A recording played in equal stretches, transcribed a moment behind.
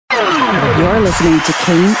You're listening to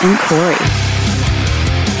Kane and Corey.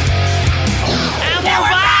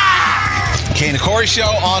 Kane and Corey Show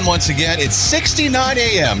on once again. It's 69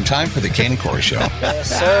 a.m. Time for the Kane and Corey Show.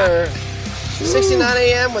 Yes, sir. 69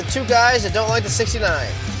 a.m. with two guys that don't like the 69.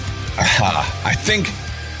 I think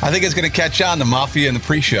it's going to catch on. The Mafia and the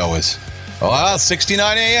pre-show is,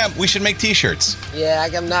 69 a.m. We should make T-shirts. Yeah,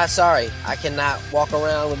 I'm not sorry. I cannot walk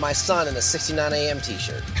around with my son in a 69 a.m.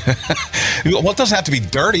 T-shirt. Well, it doesn't have to be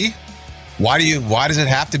dirty. Why does it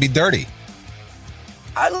have to be dirty?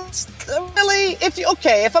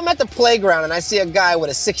 If I'm at the playground and I see a guy with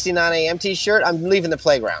a 69 a.m. T-shirt, I'm leaving the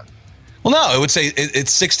playground. Well, no, it would say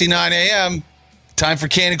it's 69 a.m. Time for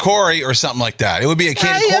Kane and Corey or something like that. It would be a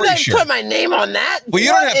Kane and Corey shirt. Put my name on that. Well, you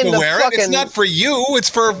don't have to wear it. It's not for you. It's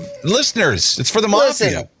for listeners. It's for the Mafia.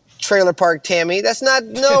 Listen, Trailer Park Tammy, that's not,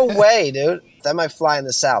 no way, dude. That might fly in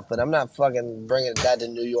the South, but I'm not fucking bringing that to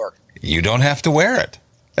New York. You don't have to wear it.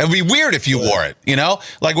 It would be weird if you wore it,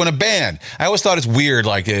 Like when a band, I always thought it's weird,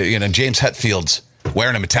 like, James Hetfield's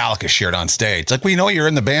wearing a Metallica shirt on stage. Like, well, you're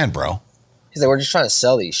in the band, bro. He's like, we're just trying to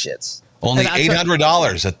sell these shits. Only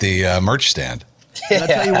 $800 at the merch stand. And I'll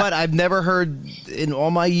tell you what, I've never heard, in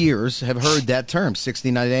all my years, have heard that term,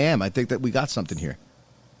 69 a.m. I think that we got something here.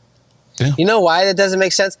 Yeah. You know why that doesn't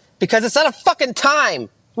make sense? Because it's not a fucking time.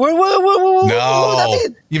 No.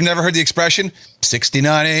 You've never heard the expression,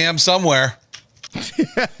 69 a.m. somewhere.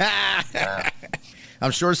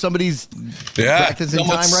 I'm sure somebody's practicing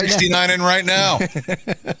time right 69 in right now.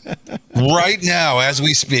 Right now, as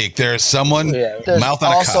we speak, there's someone mouth on a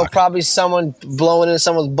cock. Also, probably someone blowing in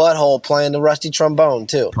someone's butthole playing the rusty trombone,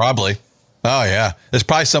 too. Probably. Oh, yeah. There's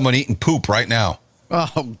probably someone eating poop right now.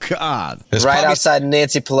 Oh, God. Outside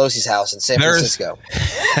Nancy Pelosi's house in San Francisco.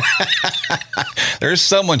 There's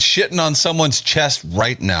someone shitting on someone's chest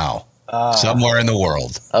right now. Somewhere in the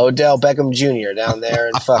world. Odell Beckham Jr. down there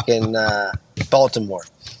in fucking Baltimore.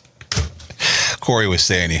 Corey was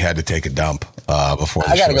saying he had to take a dump before the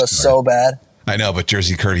show I gotta go started. so bad. I know, but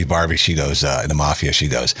Jersey Curdy Barbie, she goes, in the Mafia, she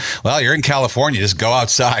goes, well, you're in California, just go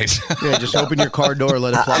outside. Yeah, just open your car door,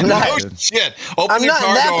 let it fly. I'm not in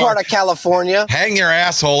that part of California. Hang your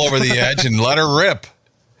asshole over the edge and let her rip.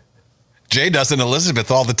 Jay does in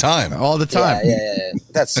Elizabeth all the time. All the time. Yeah.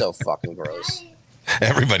 That's so fucking gross.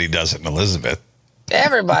 Everybody does it in Elizabeth.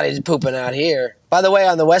 Everybody's pooping out here. By the way,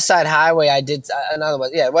 on the West Side Highway, I did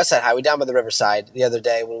West Side Highway down by the Riverside the other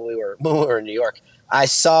day when we were in New York. I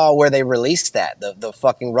saw where they released the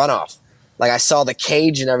fucking runoff. Like I saw the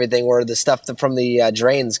cage and everything where the stuff from the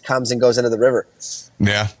drains comes and goes into the river.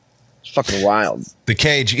 Yeah. It's fucking wild. The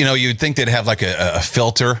cage, you'd think they'd have like a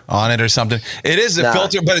filter on it or something. It is a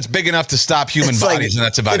filter, but it's big enough to stop human bodies, and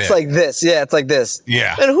that's about it. It's like this. Yeah, it's like this.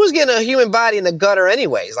 Yeah. And who's getting a human body in the gutter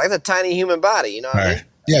anyways? Like a tiny human body, you know what I mean?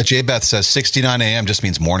 Yeah, J. Beth says 69 a.m. just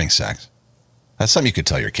means morning sex. That's something you could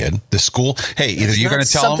tell your kid. The school, hey, either you're going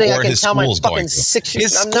to tell him or his school's going to.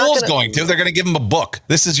 His school's going to. They're going to give him a book.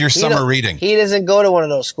 This is your summer reading. He doesn't go to one of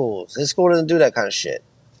those schools. His school doesn't do that kind of shit.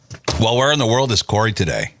 Well, where in the world is Corey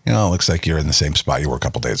today? Looks like you're in the same spot you were a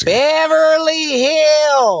couple days ago. Beverly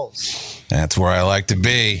Hills. That's where I like to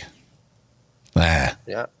be. Yeah.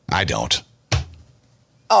 I don't.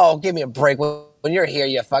 Oh, give me a break. When you're here,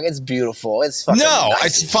 it's beautiful. It's fucking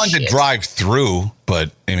nice. It's fun to drive through,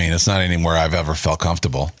 but it's not anywhere I've ever felt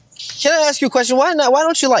comfortable. Can I ask you a question? Why not? Why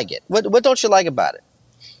don't you like it? What don't you like about it?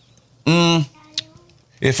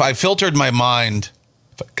 If I filtered my mind,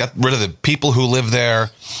 if I got rid of the people who live there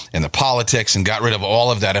and the politics and got rid of all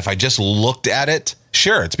of that, if I just looked at it,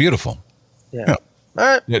 sure, it's beautiful. Yeah. All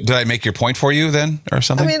right. Did I make your point for you then or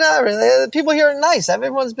something? Not really. People here are nice.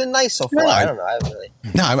 Everyone's been nice so far. I don't know.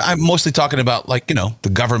 No, I'm mostly talking about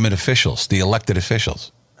the government officials, the elected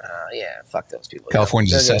officials. Yeah, fuck those people.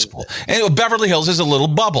 California's a cesspool. And Beverly Hills is a little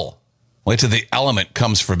bubble. Wait till the element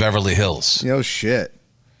comes for Beverly Hills. Oh, shit.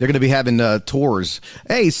 They're going to be having tours.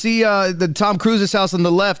 Hey, see the Tom Cruise's house on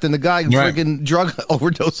the left and the guy freaking drug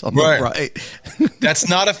overdose on the right. That's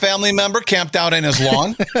not a family member camped out in his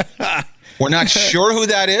lawn. We're not sure who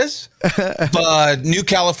that is, but New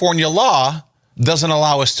California law doesn't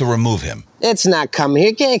allow us to remove him. It's not coming.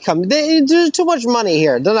 He can't come. There's too much money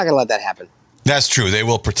here. They're not going to let that happen. That's true. They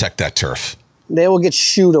will protect that turf. They will get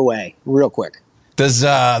shooed away real quick. Does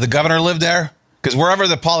the governor live there? Because wherever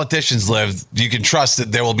the politicians live, you can trust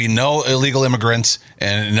that there will be no illegal immigrants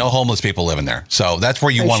and no homeless people living there. So that's where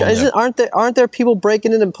you want to live. Aren't there people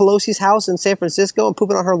breaking into Pelosi's house in San Francisco and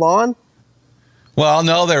pooping on her lawn? Well,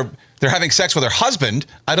 no, they're having sex with her husband.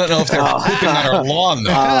 I don't know if they're pooping on her lawn,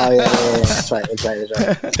 though. Oh, yeah. That's right.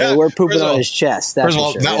 They were pooping on his chest. First of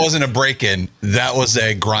all, that wasn't a break-in. That was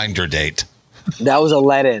a grinder date. That was a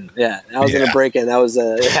let-in. Yeah, that was in a break-in. That was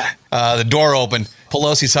the door opened.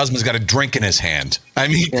 Pelosi's husband's got a drink in his hand. I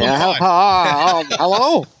mean, come on.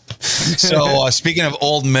 Hello. So speaking of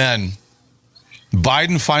old men,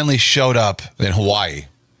 Biden finally showed up in Hawaii,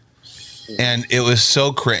 and it was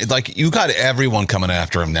so crazy. Like, you got everyone coming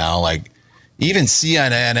after him now, like even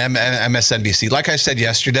CNN, MSNBC. Like I said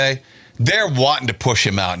yesterday, they're wanting to push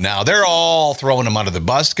him out now. They're all throwing him under the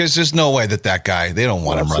bus because there's no way that guy, they don't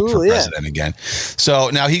want him run for president again. So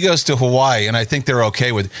now he goes to Hawaii, and I think they're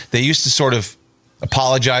okay with, they used to sort of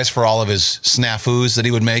apologize for all of his snafus that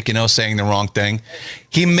he would make, saying the wrong thing.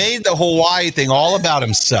 He made the Hawaii thing all about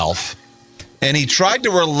himself, and he tried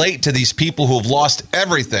to relate to these people who have lost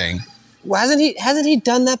everything. Well, hasn't he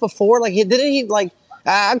done that before? Like, didn't he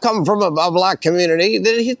I'm coming from a black community.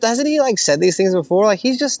 Hasn't he said these things before? Like,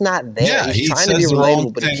 he's just not there. Yeah, he's trying to be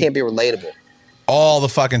relatable, but he can't be relatable all the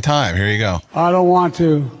fucking time. Here you go. I don't want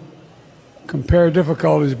to compare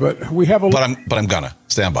difficulties, but we have But I'm gonna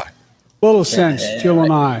stand by. Little sense, Jill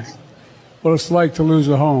and I, what it's like to lose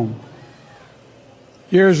a home.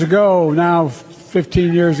 Years ago, now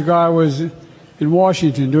 15 years ago, I was in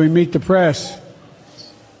Washington doing Meet the Press.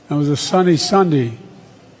 It was a sunny Sunday,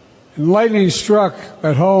 and lightning struck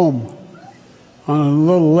at home on a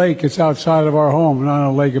little lake. It's outside of our home, not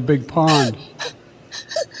a lake, a big pond.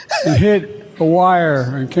 And hit a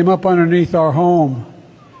wire and came up underneath our home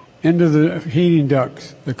into the heating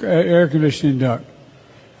ducts, the air conditioning duct.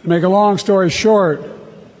 To make a long story short,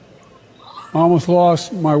 I almost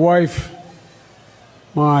lost my wife,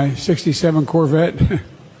 my 67 Corvette,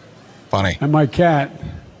 funny, and my cat.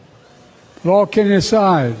 But all kidding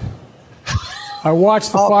aside, I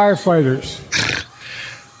watched the firefighters.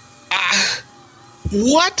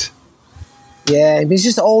 What? Yeah, he's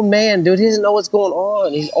just an old man, dude. He doesn't know what's going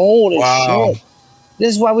on. He's old as shit.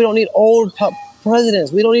 This is why we don't need old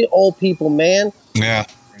presidents. We don't need old people, man. Yeah.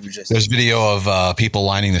 There's video of people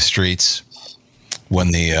lining the streets when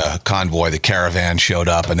the convoy, the caravan showed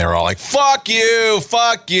up, and they were all like, fuck you,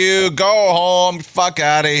 go home, fuck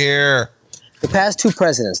out of here. The past two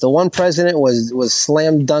presidents, the one president was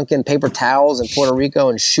slam dunking paper towels in Puerto Rico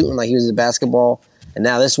and shooting like he was a basketball. And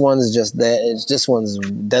now this one's just that. This one's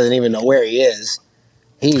doesn't even know where he is.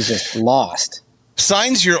 He's just lost.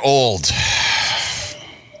 Signs you're old.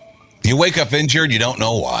 You wake up injured, you don't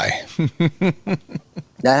know why.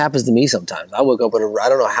 That happens to me sometimes. I wake up with I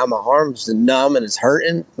don't know how my arm's numb and it's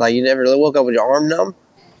hurting. Like, you never really woke up with your arm numb?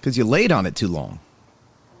 Because you laid on it too long.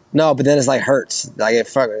 No, but then it's like hurts. Like, I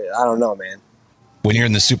don't know, man. When you're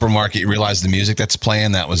in the supermarket, you realize the music that's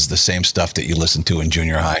playing, that was the same stuff that you listened to in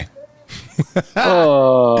junior high.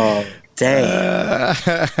 Oh, dang.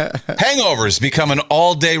 Hangovers become an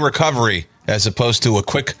all-day recovery as opposed to a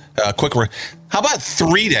quick how about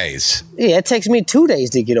 3 days? Yeah, it takes me 2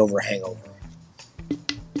 days to get over a hangover.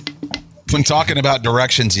 When talking about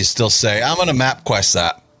directions, you still say, I'm going to MapQuest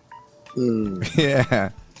that.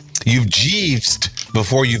 Yeah. You've Jeevesed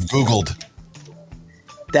before you've Googled.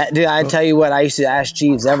 That, dude, I tell you what, I used to ask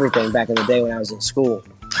Jeeves everything back in the day when I was in school.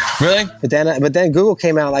 Really? But then Google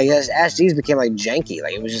came out, like, Ask Jeeves became like janky.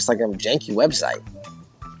 Like, it was just like a janky website.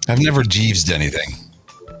 I've never Jeevesed anything.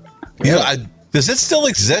 Really? Does it still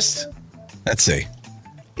exist? Let's see.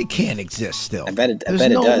 It can't exist still. I bet it There's does.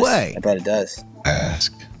 no way. I bet it does.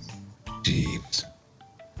 Ask Jeeves.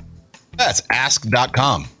 That's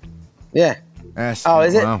ask.com. Yeah. Ask, oh,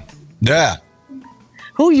 is it? Wow. Yeah.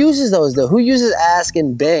 Who uses those, though? Who uses Ask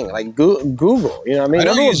and Bing? Like Google, you know what I mean? I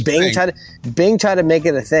don't use Bing. Bing tried to make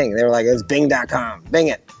it a thing. They were like, it's Bing.com. Bing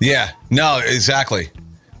it. Yeah. No, exactly.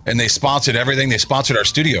 And they sponsored everything. They sponsored our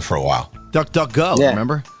studio for a while. DuckDuckGo, yeah.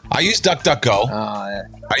 Remember? I use DuckDuckGo. Oh, yeah.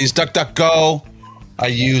 I use DuckDuckGo. I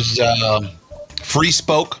use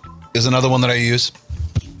FreeSpoke is another one that I use.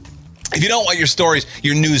 If you don't want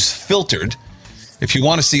your news filtered, if you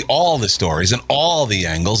want to see all the stories and all the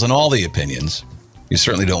angles and all the opinions, you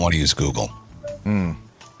certainly don't want to use Google.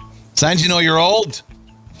 Signs you know you're old?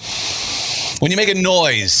 When you make a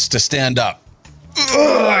noise to stand up.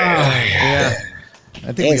 Yeah.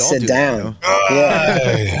 I think we all sit do down.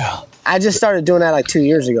 That, yeah. I just started doing that like 2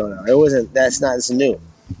 years ago now. It's new.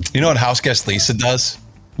 You know what house guest Lisa does?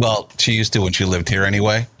 Well, she used to when she lived here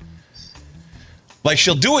anyway. Like,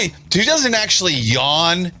 she doesn't actually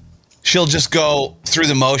yawn. She'll just go through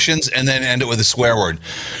the motions and then end it with a swear word.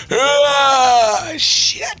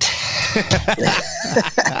 Shit.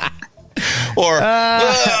 Or,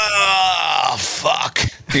 fuck.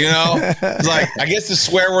 You know? It's like, I guess the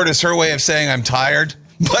swear word is her way of saying I'm tired,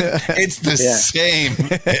 but it's the same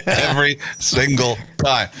every single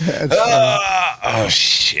time.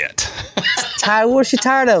 Shit. What's she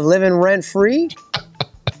tired of? Living rent free?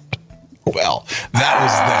 Well, that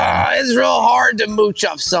was then. It's real hard to mooch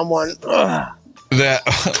off someone.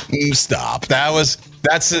 Stop.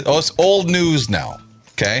 That's old news now.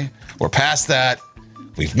 Okay, we're past that.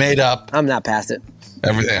 We've made up. I'm not past it.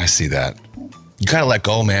 Everything. I see that. You gotta let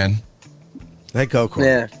go, man. Let go, Corey.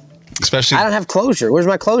 Yeah. Especially. I don't have closure. Where's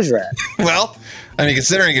my closure at? Well, I mean,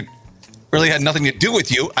 considering it really had nothing to do with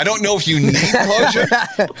you, I don't know if you need closure.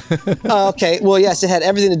 Okay. Well, yes, it had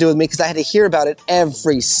everything to do with me because I had to hear about it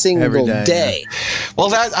every single day. Yeah.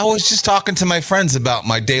 Well, I was just talking to my friends about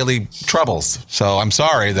my daily troubles, so I'm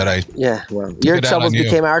sorry that I. Yeah. Well, your troubles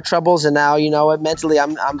became our troubles, and now you know what? Mentally,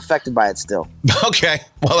 I'm affected by it still. Okay.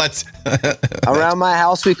 Well, that's around my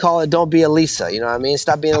house. We call it "Don't be a Lisa." You know what I mean?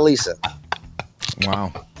 Stop being a Lisa.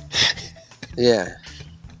 Wow. Yeah.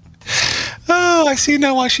 Oh, I see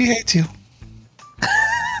now why she hates you.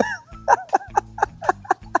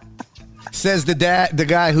 Says the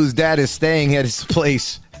guy whose dad is staying at his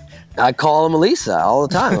place. I call him Lisa all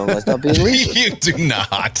the time. I stop being Lisa. You do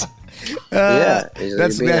not. Yeah,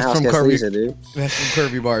 that's from Kirby. Lisa, dude. That's from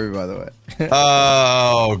Kirby Barbie, by the way.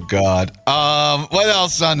 Oh God. What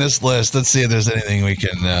else on this list? Let's see if there's anything we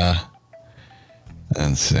can.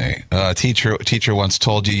 Let's see. Teacher once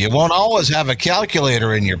told you won't always have a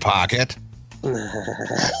calculator in your pocket.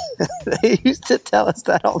 They used to tell us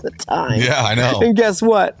that all the time. Yeah, I know. And guess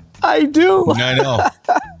what? I do. I know.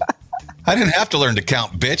 I didn't have to learn to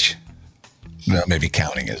count, bitch. No, maybe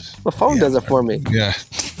counting is. The phone does it for me. Yeah,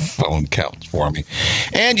 phone counts for me.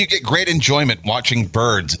 And you get great enjoyment watching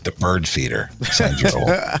birds at the bird feeder.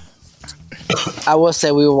 I will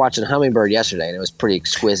say we were watching Hummingbird yesterday, and it was pretty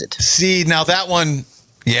exquisite. See, now that one,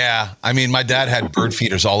 yeah. I mean, my dad had bird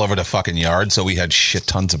feeders all over the fucking yard, so we had shit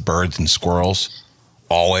tons of birds and squirrels,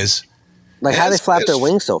 always. Like, how they flap their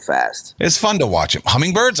wings so fast. It's fun to watch them.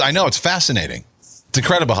 Hummingbirds, I know, it's fascinating. It's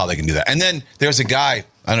incredible how they can do that. And then there's a guy,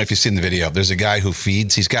 I don't know if you've seen the video, there's a guy who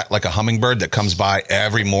feeds, he's got like a hummingbird that comes by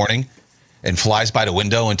every morning and flies by the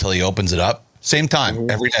window until he opens it up. Same time,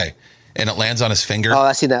 every day. And it lands on his finger. Oh,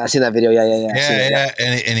 I seen that video. Yeah.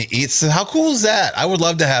 And he eats. How cool is that? I would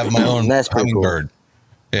love to have my own hummingbird. Cool.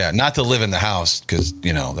 Yeah, not to live in the house because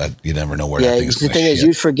that you never know where that thing's going to shit. The thing is,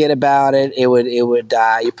 you'd forget about it. It would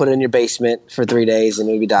die. You put it in your basement for 3 days and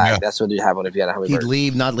it would die. Yeah. That's what would happen if you had a hummingbird.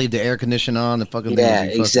 He'd not leave the air conditioner on. The fucking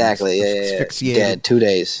exactly. Dead 2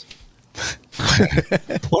 days.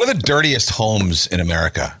 One of the dirtiest homes in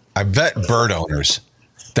America. I bet bird owners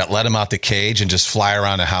that let them out the cage and just fly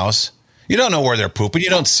around the house. You don't know where they're pooping. You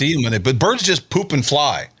don't see them, but birds just poop and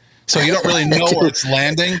fly. So you don't really know where it's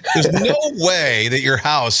landing. There's no way that your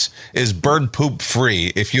house is bird poop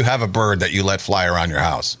free if you have a bird that you let fly around your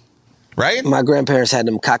house, right? My grandparents had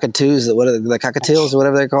them cockatoos. What are the cockatiels or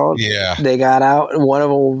whatever they're called? Yeah. They got out, and one of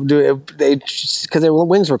them because their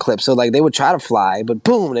wings were clipped, so like they would try to fly, but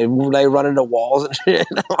boom, they run into walls and shit.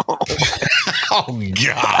 Oh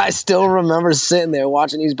God! I still remember sitting there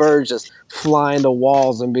watching these birds just fly into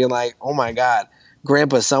walls and being like, "Oh my God."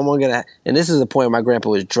 Grandpa, someone gonna, and this is the point where my grandpa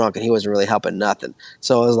was drunk and he wasn't really helping nothing.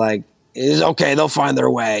 So I was like, it's okay, they'll find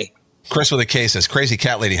their way. Chris with a case says crazy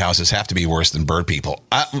cat lady houses have to be worse than bird people.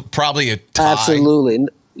 Probably a tie. Absolutely.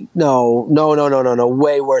 No.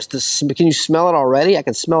 Way worse. Can you smell it already? I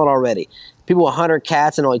can smell it already. People with 100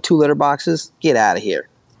 cats and only 2 litter boxes, get out of here.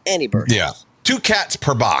 Any bird. Yeah. 2 cats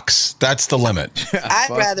per box. That's the limit.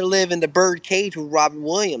 I'd rather live in the bird cage with Robin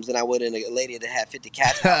Williams than I would in a lady that had 50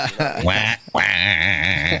 cats.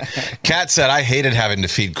 Cat said, I hated having to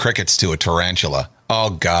feed crickets to a tarantula.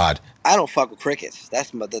 Oh, God. I don't fuck with crickets.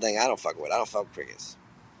 That's the thing I don't fuck with. I don't fuck with crickets.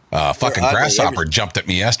 Fucking grasshopper jumped at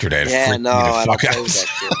me yesterday. I don't play with that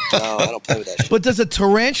shit. No, I don't play with that shit. But does a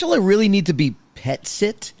tarantula really need to be pet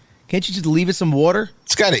sit? Can't you just leave it some water?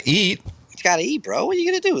 It's got to eat. It's got to eat, bro. What are you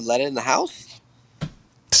going to do? Let it in the house?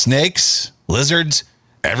 Snakes, lizards,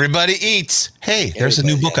 everybody eats. Hey, there's a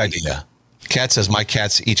new book idea. Cat says, my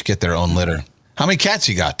cats each get their own litter. How many cats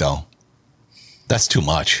you got, though? That's too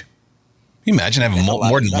much. Can you imagine having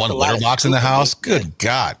more than one litter box in the house? Good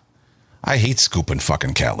God. I hate scooping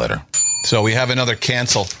fucking cat litter. So we have another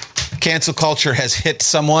cancel. Cancel culture has hit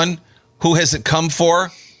someone. Who has it come for?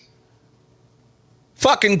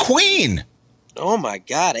 Fucking Queen. Oh, my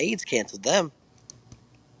God. AIDS canceled them.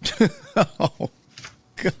 Oh.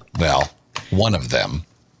 Well, one of them.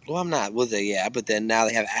 Well, I'm not. Was it? Yeah, but then now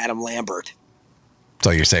they have Adam Lambert.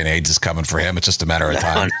 So you're saying AIDS is coming for him? It's just a matter of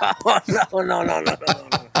time. No. That's not what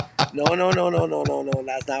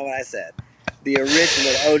I said. The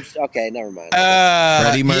original. Okay, never mind.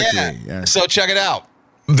 Freddie Mercury. Yeah. So check it out.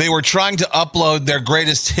 They were trying to upload their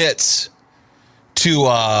greatest hits to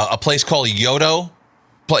a place called Yodo.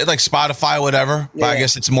 play like Spotify, whatever. Yeah. But I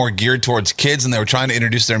guess it's more geared towards kids, and they were trying to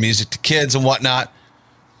introduce their music to kids and whatnot.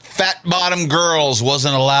 Fat Bottom Girls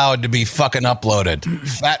wasn't allowed to be fucking uploaded.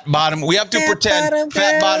 Fat Bottom. We have to pretend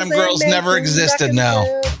Fat Bottom Girls never existed now.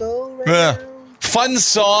 Fun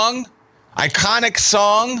song, iconic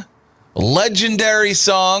song, legendary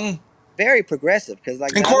song. Very progressive because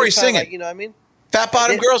like and Corey sing it. You know what I mean? Fat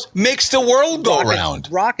Bottom Girls makes the world go round.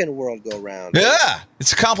 Rockin' world go round. Yeah,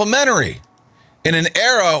 it's complimentary. In an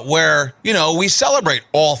era where, we celebrate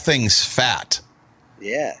all things fat.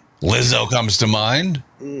 Yeah. Lizzo comes to mind.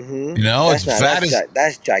 Mm-hmm.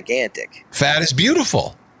 That's gigantic. Fat is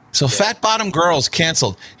beautiful. So Fat Bottom Girls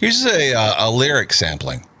canceled. Here's a lyric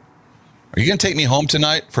sampling. Are you going to take me home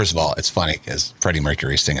tonight? First of all, it's funny because Freddie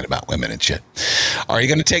Mercury's singing about women and shit. Are you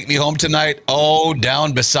going to take me home tonight? Oh,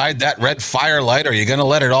 down beside that red firelight. Are you going to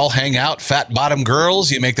let it all hang out? Fat Bottom Girls,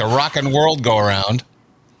 you make the rockin' world go around.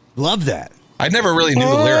 Love that. I never really knew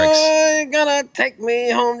the lyrics. Oh, you're going to take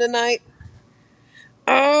me home tonight?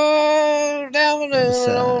 Oh, down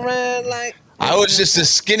the red light. I was just a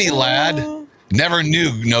skinny lad. Never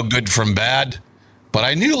knew no good from bad. But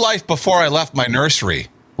I knew life before I left my nursery.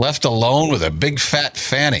 Left alone with a big fat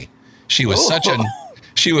fanny. She was such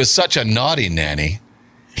a naughty nanny.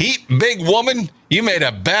 Heap big woman, you made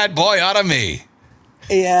a bad boy out of me.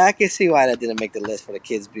 Yeah, I can see why that didn't make the list for the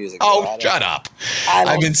kids' music. Oh, shut up.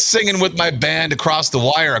 I've been singing with my band across the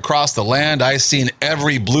wire, across the land. I seen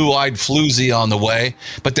every blue-eyed floozy on the way.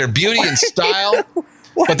 But their beauty and style,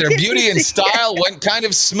 went kind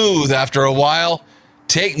of smooth after a while.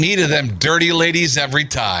 Take me to them dirty ladies every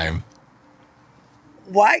time.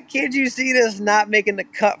 Why can't you see this not making the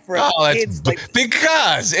cut for kids?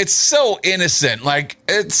 Because it's so innocent. Like,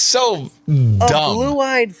 it's so dumb. A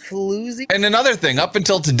blue-eyed floozy? And another thing, up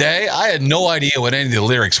until today, I had no idea what any of the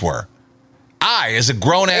lyrics were. I, as a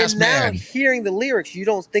grown-ass man. Now, hearing the lyrics, you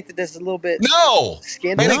don't think that this is a little bit... No!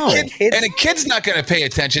 Scandalous? And a kid's not going to pay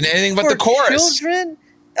attention to anything but the chorus. Children?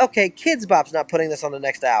 Okay, Kids Bop's not putting this on the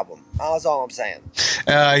next album. That's all I'm saying.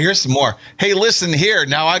 Here's some more. Hey, listen here.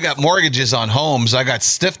 Now I got mortgages on homes. I got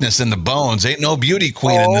stiffness in the bones. Ain't no beauty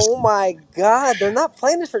queen in this. Oh, my God. They're not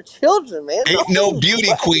playing this for children, man. Ain't no beauty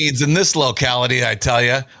queens in this locality, I tell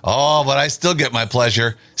you. Oh, but I still get my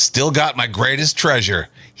pleasure. Still got my greatest treasure.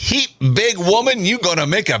 Heap big woman, you gonna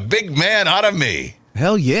make a big man out of me.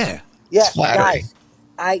 Hell yeah. Yeah, guys.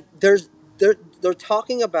 They're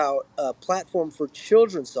talking about a platform for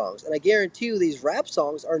children's songs, and I guarantee you these rap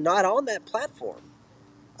songs are not on that platform.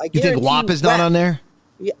 You think WAP is not on there?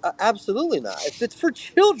 Yeah, absolutely not. If it's for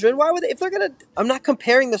children, why would they? If they're gonna, I'm not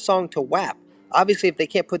comparing the song to WAP. Obviously, if they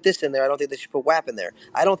can't put this in there, I don't think they should put WAP in there.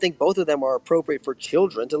 I don't think both of them are appropriate for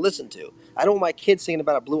children to listen to. I don't want my kids singing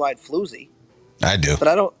about a blue-eyed floozy. I do, but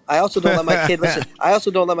I also don't let my kid listen. I also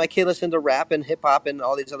don't let my kid listen to rap and hip hop and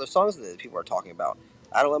all these other songs that people are talking about.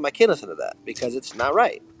 I don't let my kid listen to that because it's not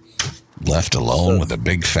right. Left alone with a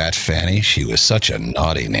big fat fanny. She was such a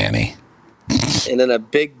naughty nanny. And then a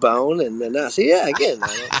big bone, and then again,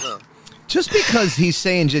 I don't know. Just because he's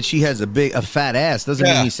saying that she has a fat ass doesn't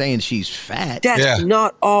mean he's saying she's fat. That's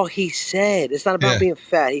not all he said. It's not about being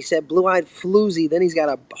fat. He said blue-eyed floozy. Then he's got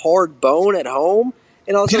a hard bone at home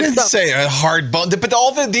and all. He didn't say a hard bone,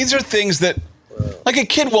 but these are things that. Like a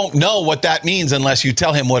kid won't know what that means unless you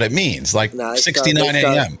tell him what it means. Like 69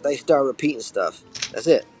 a.m. They start repeating stuff. That's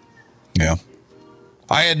it. Yeah.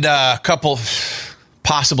 I had a couple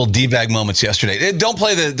possible D-bag moments yesterday. Don't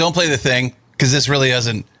play the thing because this really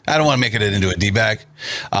hasn't. I don't want to make it into a D-bag.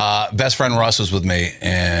 Best friend Russ was with me,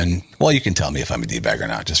 and well, you can tell me if I'm a D-bag or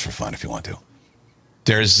not, just for fun if you want to.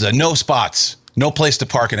 There's no spots, no place to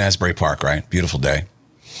park in Asbury Park. Right, beautiful day.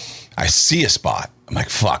 I see a spot. I'm like,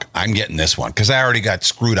 fuck, I'm getting this one because I already got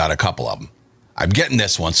screwed out a couple of them. I'm getting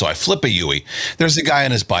this one. So I flip a Yui. There's a guy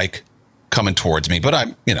on his bike coming towards me, but I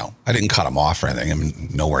didn't cut him off or anything.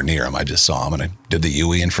 I'm nowhere near him. I just saw him and I did the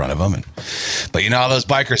Yui in front of him. But you know how those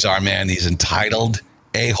bikers are, man, these entitled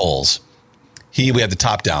a-holes. We had the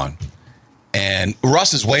top down and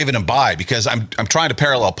Russ is waving him by because I'm trying to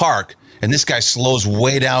parallel park and this guy slows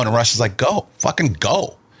way down and Russ is like, go, fucking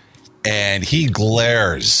go. And he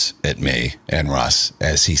glares at me and Russ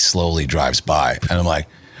as he slowly drives by. And I'm like,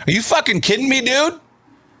 are you fucking kidding me, dude?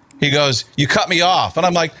 He goes, you cut me off. And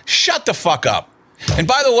I'm like, shut the fuck up. And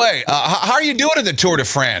by the way, how are you doing in the Tour de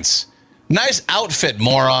France? Nice outfit,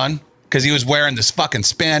 moron. Because he was wearing this fucking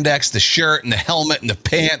spandex, the shirt and the helmet and the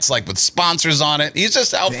pants, like with sponsors on it. He's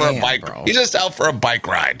just out for a bike. Bro. He's just out for a bike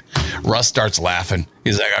ride. Russ starts laughing.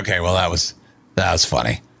 He's like, okay, well, that was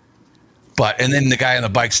funny. And then the guy on the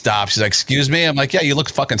bike stops. He's like, excuse me? I'm like, yeah, you look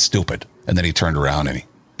fucking stupid. And then he turned around and he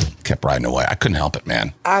kept riding away. I couldn't help it,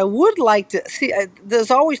 man. I would like to see. There's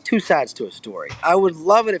always two sides to a story. I would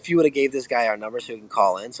love it if you would have gave this guy our number so he can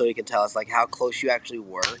call in, so he can tell us like how close you actually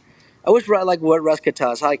were. I wish like what Russ could tell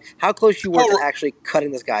us, like how close you were to actually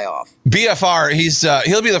cutting this guy off. BFR,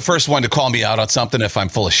 he'll be the first one to call me out on something if I'm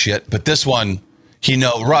full of shit. But this one,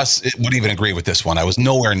 Russ would even agree with this one. I was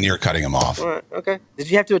nowhere near cutting him off. All right, okay. Did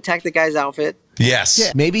you have to attack the guy's outfit? Yes.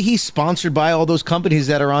 Yeah, maybe he's sponsored by all those companies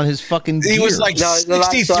that are on his fucking gear. He was like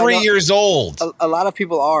 63 years old. A lot of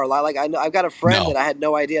people are. Like I've got a friend that I had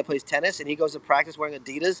no idea plays tennis, and he goes to practice wearing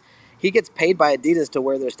Adidas. He gets paid by Adidas to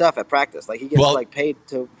wear their stuff at practice. Like he gets paid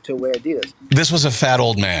to wear Adidas. This was a fat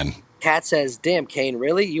old man. Kat says, "Damn, Kane,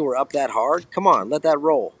 really? You were up that hard? Come on, let that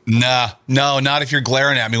roll." No, not if you're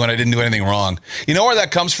glaring at me when I didn't do anything wrong. You know where that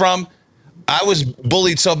comes from? I was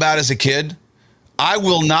bullied so bad as a kid. I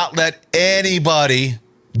will not let anybody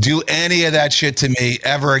do any of that shit to me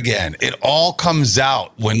ever again. It all comes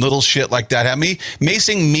out when little shit like that happens. May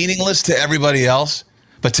seem meaningless to everybody else,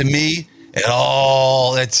 but to me,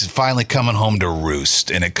 it's finally coming home to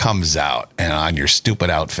roost, and it comes out and on your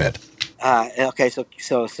stupid outfit. Okay,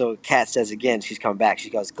 so Kat says again, she's coming back.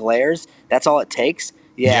 She goes, glares. That's all it takes.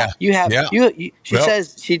 Yeah. You have. Yeah. She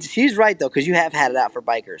says she's right though, because you have had it out for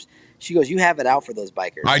bikers. She goes, you have it out for those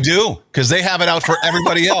bikers. I do, because they have it out for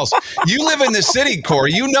everybody else. You live in the city,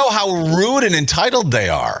 Corey. You know how rude and entitled they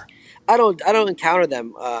are. I don't encounter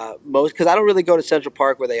them most because I don't really go to Central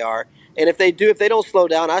Park where they are. And if they don't slow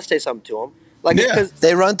down, I say something to them. Like because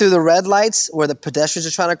they run through the red lights where the pedestrians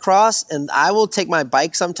are trying to cross, and I will take my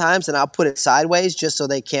bike sometimes and I'll put it sideways just so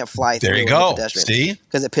they can't fly through. There you go. The See,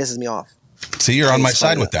 because it pisses me off. See, you're on my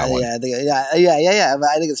side with that one. Yeah. But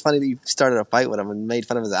I think it's funny that you started a fight with him and made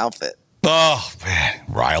fun of his outfit. Oh man,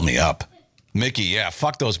 rile me up, Mickey. Yeah,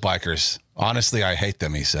 fuck those bikers. Honestly, I hate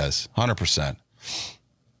them. He says, 100%.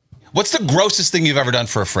 What's the grossest thing you've ever done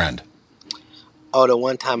for a friend? Oh, the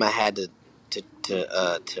one time I had to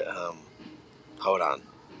hold on.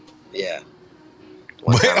 Yeah.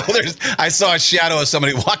 I saw a shadow of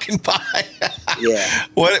somebody walking by. Yeah.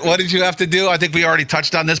 What did you have to do? I think we already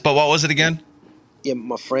touched on this, but what was it again? Yeah,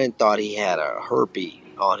 my friend thought he had a herpes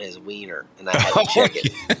on his wiener, and I had to check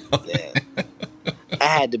it. Yeah. I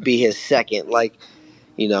had to be his second eye,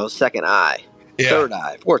 third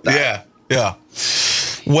eye, fourth eye. Yeah.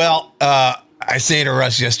 Well, I say to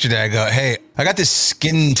Russ yesterday, I go, hey, I got this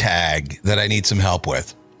skin tag that I need some help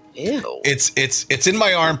with. Ew. It's in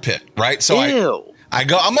my armpit, right? So Ew. I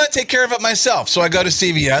go, I'm going to take care of it myself. So I go to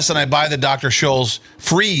CVS and I buy the Dr. Scholl's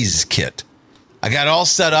freeze kit. I got it all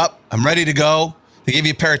set up. I'm ready to go. They give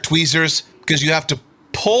you a pair of tweezers because you have to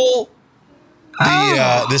pull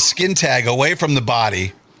the skin tag away from the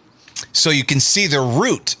body so you can see the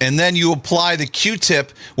root. And then you apply the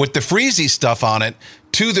Q-tip with the freezy stuff on it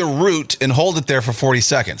to the root and hold it there for 40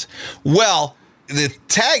 seconds. Well, the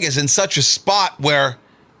tag is in such a spot where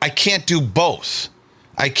I can't do both.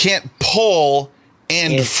 I can't pull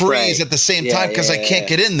and freeze at the same time because I can't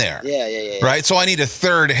get in there. Yeah. Right? So I need a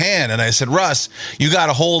third hand. And I said, Russ, you got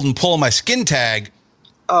to hold and pull my skin tag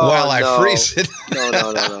while I freeze it.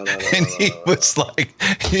 No. And he was like,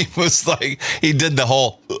 he did the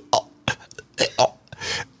whole,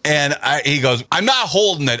 and he goes, I'm not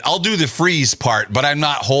holding it. I'll do the freeze part, but I'm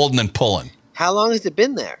not holding and pulling. How long has it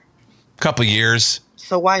been there? A couple years.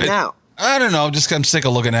 So why now? I don't know. Just 'cause I'm sick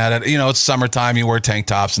of looking at it. You know, it's summertime. You wear tank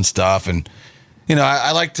tops and stuff, and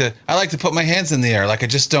I like to put my hands in the air. Like I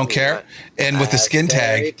just don't care. And with the skin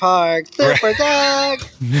tag, Park Super Dog.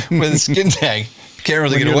 With the skin tag, can't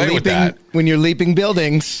really get away with that when you're leaping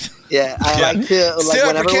buildings. Yeah, I like to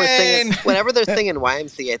whenever they're singing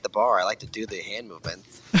YMCA at the bar. I like to do the hand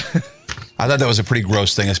movements. I thought that was a pretty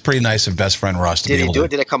gross thing. It's pretty nice of best friend Russ to be able to. Did he do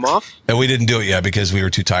it? Did it come off? And we didn't do it yet because we were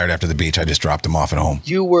too tired after the beach. I just dropped him off at home.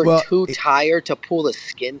 You were too tired to pull the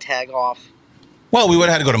skin tag off? Well, we would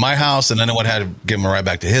have had to go to my house, and then I would have had to give him a ride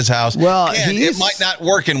back to his house. Well, and it might not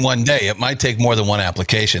work in one day. It might take more than one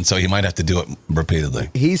application, so he might have to do it repeatedly.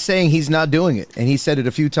 He's saying he's not doing it, and he said it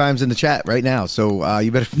a few times in the chat right now, so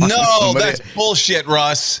you better find No, that's bullshit,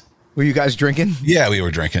 Russ. Were you guys drinking? Yeah, we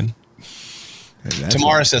were drinking.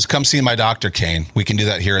 Tamara says, come see my doctor, Kane. We can do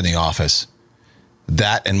that here in the office.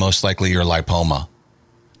 That and most likely your lipoma.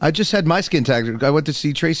 I just had my skin tag. I went to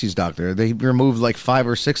see Tracy's doctor. They removed like 5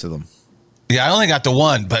 or 6 of them. Yeah, I only got the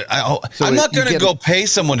one, but I'm not going to go pay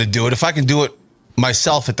someone to do it if I can do it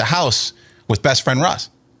myself at the house with best friend Russ.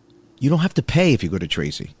 You don't have to pay if you go to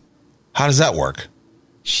Tracy. How does that work?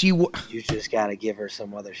 You just got to give her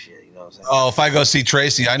some other shit. You know what I'm saying? Oh, if I go see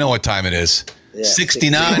Tracy, I know what time it is. Yeah,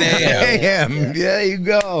 69 a.m. Yeah, there you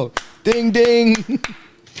go. Ding, ding.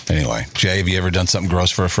 Anyway, Jay, have you ever done something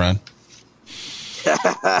gross for a friend?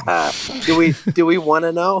 Do we want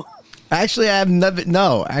to know? Actually, I've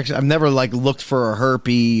never like looked for a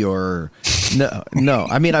herpy or no.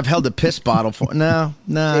 I mean, I've held a piss bottle for no.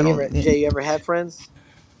 Jay, you ever had friends?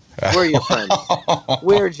 Where are your friends?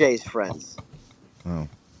 Where are Jay's friends? Oh.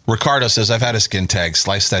 Ricardo says, I've had a skin tag.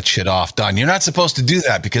 Slice that shit off. Done. You're not supposed to do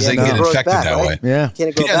that because they can get infected that way. Yeah. Can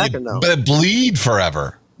it go back or no? But it bleed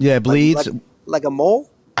forever. Yeah, it bleeds. Like a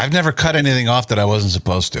mole? I've never cut anything off that I wasn't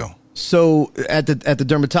supposed to. So at the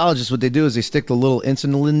dermatologist, what they do is they stick the little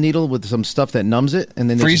insulin needle with some stuff that numbs it, and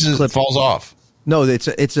then they freezes, clip. Falls off. No, it's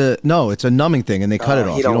a numbing thing, and they cut it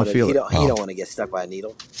off. You don't feel it. He don't want to get stuck by a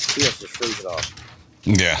needle. He wants to freeze it off.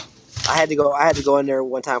 Yeah. I had to go in there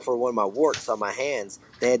one time for one of my warts on my hands.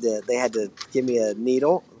 They had to give me a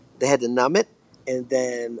needle. They had to numb it, and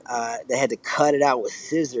then they had to cut it out with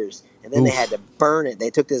scissors, and then they had to burn it. They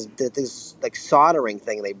took this like soldering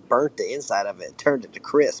thing, and they burnt the inside of it, turned it to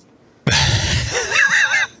crisp.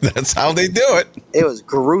 That's how they do it. It was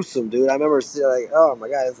gruesome, dude. I remember like, oh my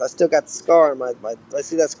god, I still got the scar on my. I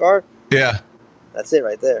see that scar. Yeah, that's it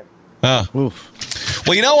right there. Oof.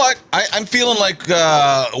 Well, you know what? I'm feeling like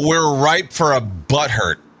we're ripe for a butt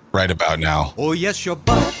hurt right about now. Oh yes, your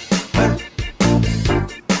butt hurt.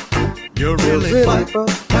 You're really butt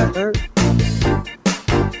hurt.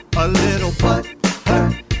 A little butt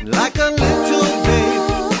hurt, like a little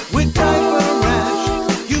babe with diaper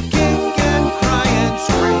rash. You kick and cry and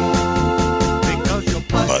scream because your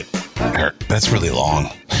butt hurt. That's really long.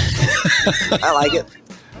 I like it.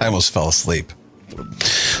 I almost fell asleep.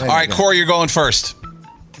 All right, Corey, you're going first.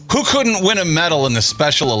 Who couldn't win a medal in the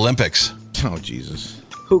Special Olympics? Oh, Jesus.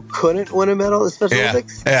 Who couldn't win a medal in the Special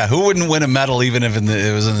Olympics? Yeah, who wouldn't win a medal even if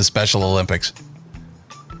it was in the Special Olympics?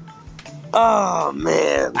 Oh,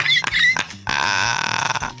 man.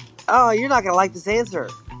 Oh, you're not going to like this answer.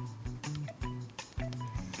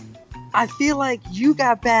 I feel like you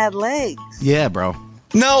got bad legs. Yeah, bro.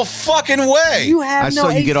 No fucking way. You have I saw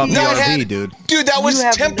you get off the RV, dude. Dude, that was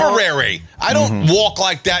temporary. I don't walk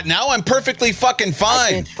like that now. I'm perfectly fucking fine.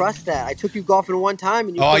 I can't trust that. I took you golfing one time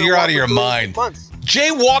and you you're out of your mind.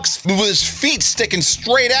 Jay walks with his feet sticking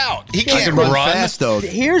straight out. He can't run fast, though.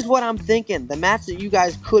 Here's what I'm thinking. The match that you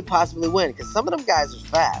guys could possibly win, because some of them guys are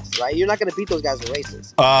fast, right? You're not going to beat those guys in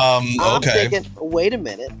races. I'm thinking, wait a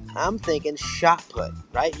minute. I'm thinking shot put,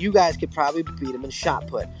 right? You guys could probably beat him in shot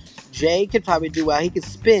put. Jay could probably do well. He could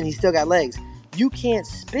spin. He's still got legs. You can't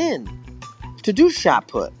spin to do shot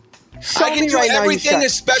put. I can do everything a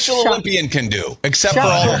Special Olympian can do, except for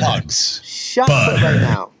all the hugs. Shot put right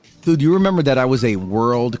now. Dude, you remember that I was a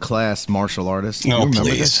world-class martial artist? No,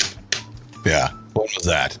 please. Yeah. When was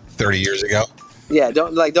that? 30 years ago? Yeah,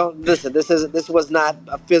 don't listen. This was not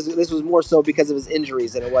a physical. This was more so because of his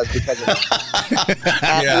injuries than it was because of his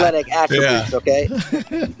athletic attributes. Okay.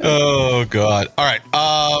 Oh God. All right.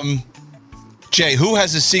 Jay, who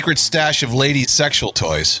has a secret stash of ladies' sexual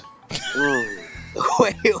toys?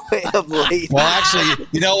 Wait, of ladies. Well, actually,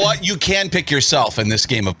 you know what? You can pick yourself in this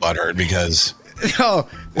game of butthurt because I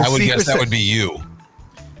would guess that would be you.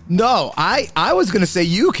 No, I was going to say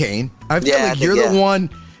you, Kane. I feel like you're the one.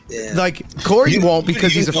 Yeah. Like Corey won't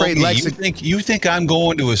because he's afraid Lex. You think I'm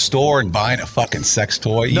going to a store and buying a fucking sex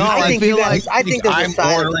toy? No, I feel like I'm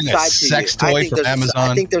ordering a sex toy from Amazon.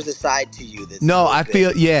 I think there's a side to you. No, I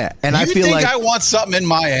feel and I feel like I want something in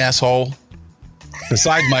my asshole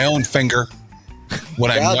besides my own finger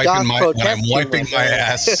when I'm wiping my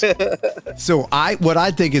ass. So what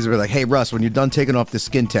I think is we're like, hey Russ, when you're done taking off the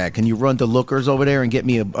skin tag, can you run to Lookers over there and get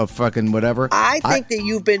me a fucking whatever? I think that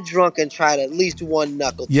you've been drunk and tried at least one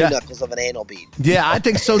knuckle, two knuckles of an anal bead. Yeah, I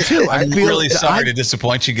think so too. I'm really sorry to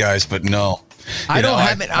disappoint you guys, but no. I don't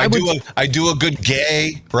have it. I do a good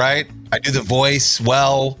gay, right? I do the voice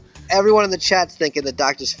well. Everyone in the chat's thinking the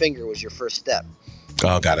doctor's finger was your first step.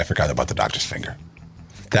 Oh God, I forgot about the doctor's finger.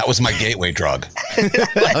 That was my gateway drug.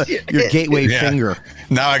 Your gateway finger.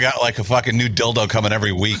 Now I got like a fucking new dildo coming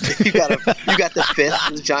every week. You got the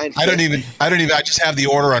fifth, the giant fifth. I don't even. I just have the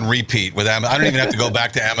order on repeat with Amazon. I don't even have to go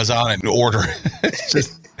back to Amazon and order. It's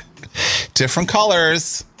just different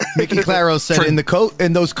colors. Mickey Claro said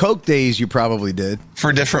in those Coke days you probably did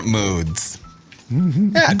for different moods.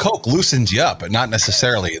 Mm-hmm. Yeah, Coke loosens you up, but not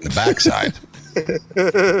necessarily in the backside.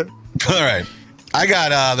 All right, I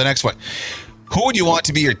got the next one. Who would you want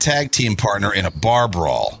to be your tag team partner in a bar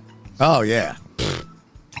brawl? Oh, yeah.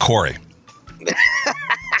 Corey.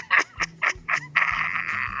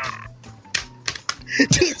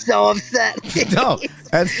 He's so upset. No,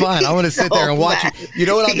 that's fine. I want to sit there and watch you. You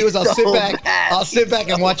know what I'll do is I'll sit back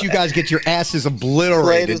and watch you guys get your asses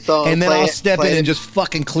obliterated. And then I'll step in and just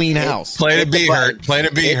fucking clean house. Play to be hurt. Play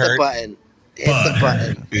to be hurt. Hit the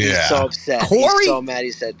button. Yeah. He's so upset. Corey? He's so mad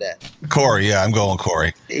he said that. Corey, yeah, I'm going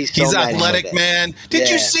Corey. He's athletic, man. Did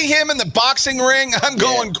you see him in the boxing ring? I'm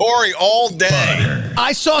going Corey all day.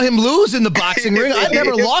 I saw him lose in the boxing ring. I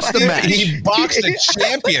never lost a match. He boxed a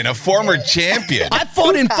champion, a former champion. I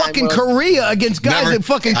fought in fucking Korea against guys that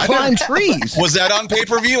fucking climb trees. Was that on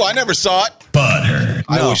pay-per-view? I never saw it. Butter.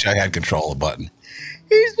 I wish I had control of the button.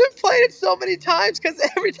 He's been playing it so many times because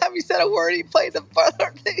every time he said a word, he played the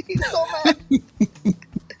butter thing. He's so mad.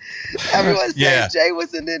 Everyone says Jay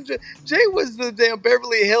was a ninja. Jay was the damn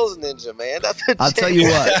Beverly Hills ninja, man. That's what I'll tell you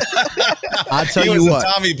what. I'll tell you what.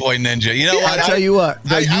 Tommy Boy ninja. You know what? I'll tell you what.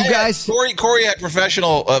 Corey had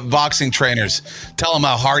professional boxing trainers tell him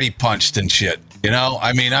how hard he punched and shit. You know,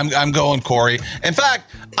 I mean, I'm going Corey. In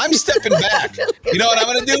fact, I'm stepping back. You know what I'm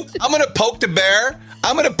going to do? I'm going to poke the bear.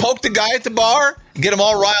 I'm going to poke the guy at the bar, get him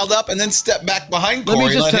all riled up, and then step back behind Corey. Let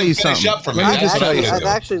me just tell you something. I've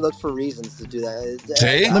actually looked for reasons to do that.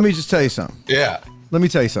 See? Let me just tell you something. Yeah. Let me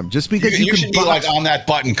tell you something. Just because you can should be like on that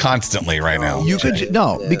button constantly right now.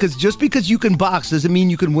 Because just because you can box doesn't mean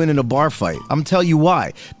you can win in a bar fight. I'm telling you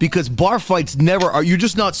why. Because bar fights never are. You're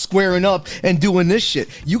just not squaring up and doing this shit.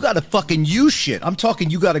 You got to fucking use shit. I'm talking.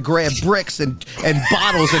 You got to grab bricks and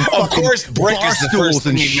bottles and of fucking course, brick bar is the stools first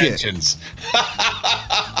thing and he shit. mentions.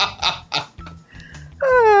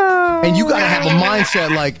 And you got to have a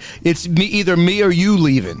mindset like it's either me or you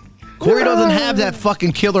leaving. Corey doesn't have that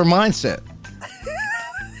fucking killer mindset.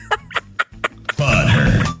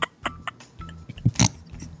 Butter.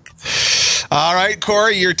 All right,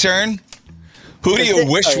 Corey, your turn. Who do you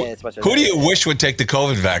wish would take the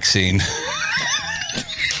COVID vaccine?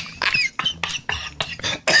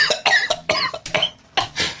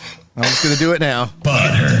 I'm just gonna do it now.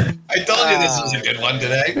 Butter. I told you this was a good one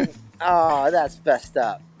today. Oh, that's messed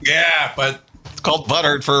up. Yeah, but it's called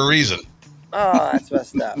buttered for a reason. Oh, that's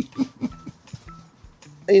messed up.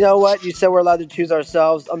 You know what? You said we're allowed to choose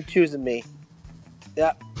ourselves. I'm choosing me.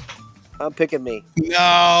 Yep. I'm picking me.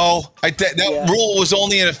 No. That rule was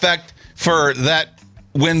only in effect for that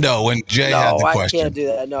window when Jay had the question. I can't do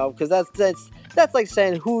that. No, because that's like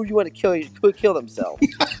saying who you want to kill, who kill themselves.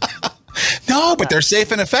 No, but they're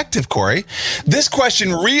safe and effective, Corey. This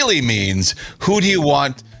question really means who do you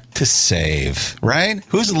want to save, right?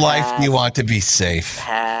 Whose life do you want to be safe?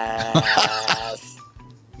 Pass.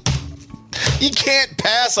 You can't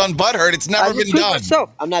pass on butthurt. It's never been done. Myself.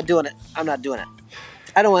 I'm not doing it.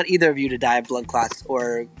 I don't want either of you to die of blood clots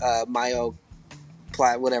or whatever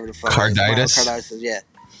the fuck. Carditis? Yeah.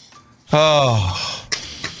 Oh.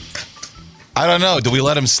 I don't know. Do we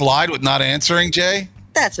let him slide with not answering, Jay?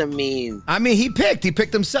 That's a mean. I mean, he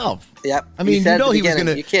picked himself. Yep. I mean,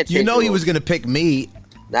 he was gonna pick me.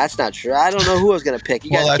 That's not true. I don't know who I was gonna pick.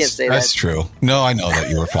 You guys can't say that. That's true. No, I know that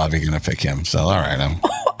you were probably gonna pick him. So all right,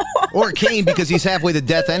 or Kane because he's halfway to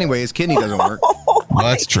death anyway. His kidney doesn't work. Well,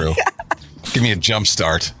 that's true. Give me a jump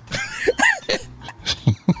start.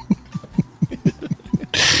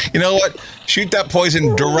 You know what? Shoot that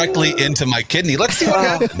poison directly into my kidney. Let's see what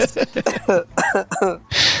happens.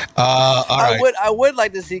 All right. I would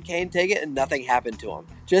like to see Kane take it and nothing happen to him.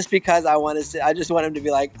 Just because I just want him to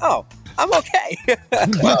be like, oh, I'm okay.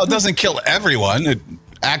 Well, it doesn't kill everyone. It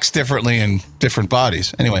acts differently in different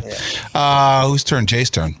bodies. Anyway, whose turn? Jay's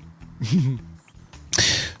turn.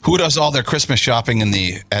 Who does all their Christmas shopping in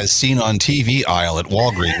the as seen on TV aisle at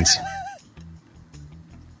Walgreens?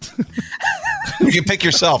 You can pick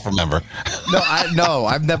yourself, remember? No,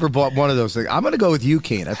 I've never bought one of those things. I'm going to go with you,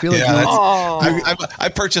 Kane. I feel like I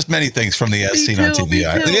purchased many things from the as seen on TV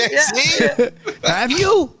aisle. Yeah. Have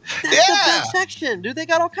you? That's the best section, dude. They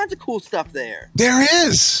got all kinds of cool stuff there. There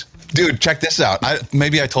is. Dude, check this out.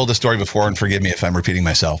 Maybe I told this story before, and forgive me if I'm repeating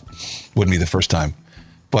myself. Wouldn't be the first time.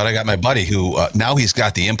 But I got my buddy who, now he's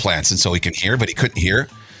got the implants, and so he can hear, but he couldn't hear.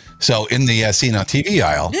 So in the seen on TV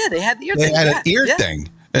aisle. Yeah, they had the ear thing. They had an ear thing.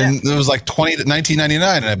 And it was like $19.99,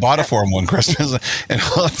 and I bought it for him one Christmas. And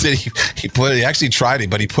all it did, he actually tried it,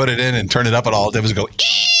 but he put it in and turned it up, and all it did was go.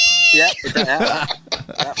 Yeah.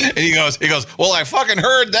 And he goes, well, I fucking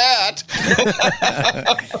heard that.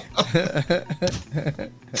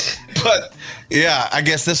 But yeah, I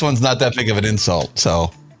guess this one's not that big of an insult.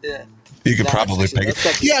 So you could probably pick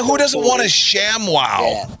it. Yeah, who doesn't want a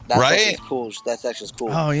ShamWow? Yeah, right? Cool. That's actually cool.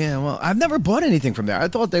 Oh yeah, well, I've never bought anything from there. I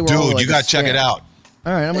thought they were. Dude, you gotta check it out.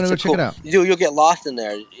 All right, I'm going to go check it out. Dude, you'll get lost in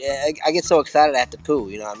there. Yeah, I get so excited I have to poo.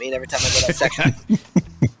 You know what I mean? Every time I go to that section.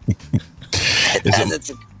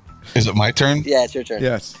 Is it my turn? Yeah, it's your turn.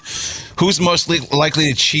 Yes. Who's most likely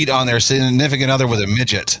to cheat on their significant other with a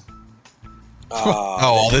midget?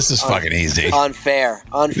 This is fucking easy. Unfair.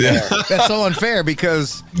 Yeah. That's so unfair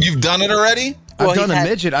because... You've done it already? I've done a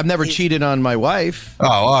midget. I've never cheated on my wife. Oh,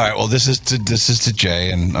 all right. Well, this is to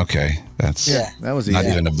Jay, and okay, that was not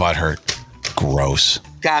even a butthurt. Gross.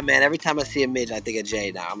 God, man, every time I see a midget, I think of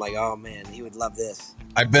Jay now. I'm like, oh man, he would love this.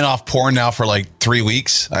 I've been off porn now for like 3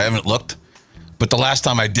 weeks. I haven't looked, but the last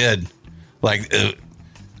time I did, like a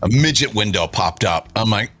midget window popped up.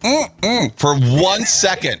 I'm like, for 1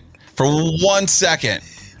 second. For 1 second.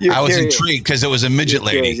 I was intrigued because it was a midget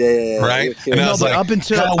lady, right? And I was like, up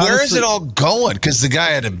until, where is it all going? Because the guy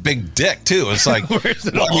had a big dick too. It's like, where's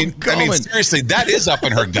it all going? I mean, seriously, that is up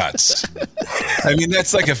in her guts. I mean,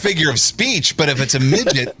 that's like a figure of speech. But if it's a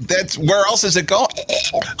midget, that's where else is it going?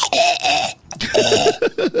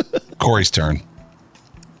 Corey's turn.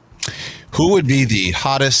 Who would be the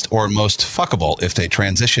hottest or most fuckable if they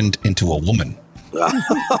transitioned into a woman? Oh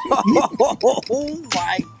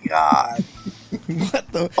my God.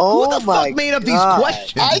 What the? Who the fuck made up these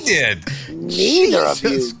questions? I did. Neither of you.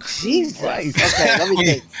 Jesus Christ. Okay, let me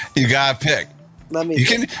think. You gotta pick.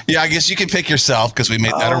 I guess you can pick yourself because we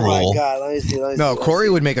made that a rule. Oh my God, let me see. No, Corey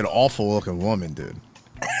would make an awful looking woman, dude.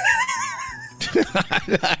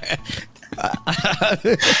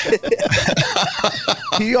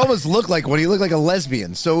 He almost looked like one. He looked like a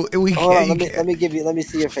lesbian. So let me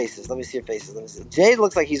see your faces. Jay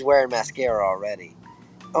looks like he's wearing mascara already.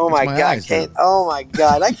 Oh my God, Kate. Oh my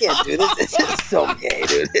God, I can't do this. This is so gay,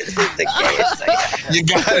 dude. This is the gayest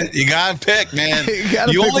thing. You gotta pick, man.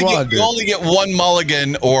 You only get one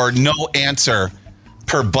mulligan or no answer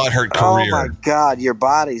per butthurt career. Oh my God, your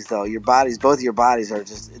bodies though. Both your bodies are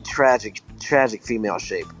just in tragic female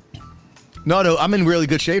shape. No, I'm in really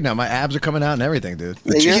good shape now. My abs are coming out and everything, dude.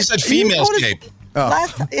 He said female shape. Oh.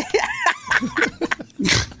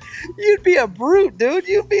 You'd be a brute, dude.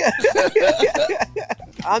 You'd be a...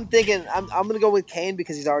 I'm thinking I'm going to go with Kane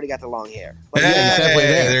because he's already got the long hair. Like,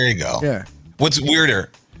 there you go. Yeah. What's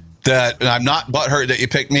weirder, that I'm not butthurt that you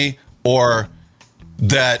picked me, or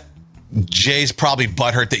that Jay's probably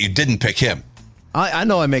butthurt that you didn't pick him? I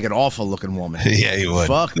know I make an awful looking woman. Yeah, you would.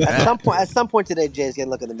 Fuck that. At some point today, Jay's going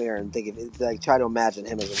to look in the mirror and try to imagine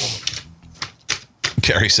him as a woman.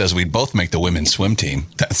 Carrie says we'd both make the women's swim team.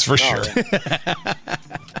 That's for sure.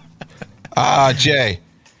 Yeah. Jay,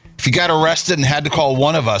 if you got arrested and had to call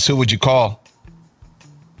one of us, who would you call?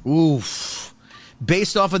 Oof.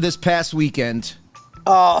 Based off of this past weekend,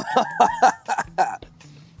 I'm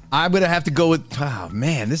going to have to go with, oh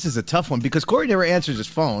man, this is a tough one because Corey never answers his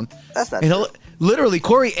phone. That's not true. Literally,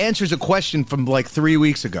 Corey answers a question from like 3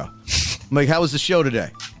 weeks ago. I'm like, how was the show today?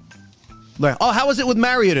 Like, oh, how was it with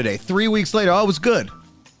Mario today? 3 weeks later, oh, it was good.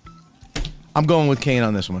 I'm going with Kane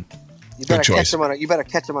on this one. You better catch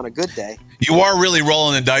him on a good day. You are really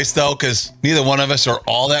rolling the dice, though, because neither one of us are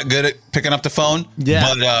all that good at picking up the phone.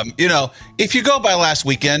 Yeah. But, if you go by last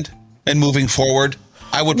weekend and moving forward,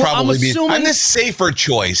 I would probably I'm the safer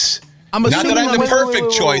choice. Not that I'm the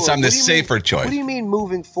perfect choice. I'm the safer choice. What do you mean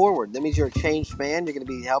moving forward? That means you're a changed man? You're going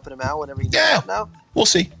to be helping him out whenever you need help now? We'll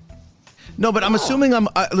see. No, but I'm assuming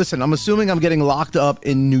I'm getting locked up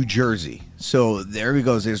in New Jersey. So there he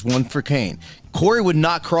goes. There's one for Kane. Corey would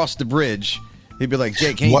not cross the bridge. He'd be like,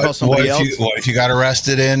 Jay, can you call somebody else? What if you got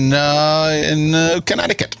arrested in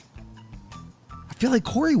Connecticut? I feel like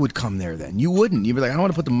Corey would come there then. You wouldn't. You'd be like, I don't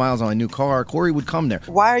want to put the miles on my new car. Corey would come there.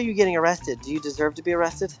 Why are you getting arrested? Do you deserve to be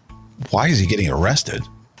arrested? Why is he getting arrested?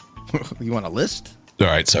 You want a list? All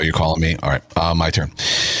right, so you're calling me. All right, my turn.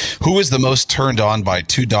 Who is the most turned on by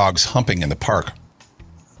two dogs humping in the park?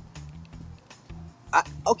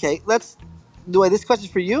 Okay, this question's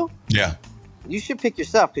for you? Yeah. You should pick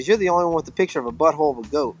yourself because you're the only one with the picture of a butthole of a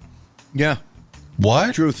goat. Yeah.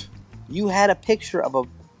 What? Truth. You had a picture of a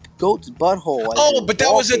goat's butthole. Oh, but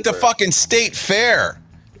that was at the fucking state fair.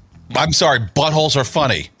 I'm sorry, buttholes are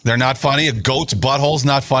funny. They're not funny. A goat's butthole's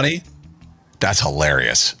not funny. That's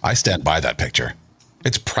hilarious. I stand by that picture.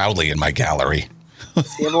 It's proudly in my gallery.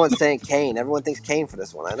 See, everyone's saying Kane. Everyone thinks Kane for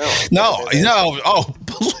this one. I know. No. Oh,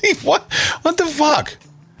 believe what? What the fuck?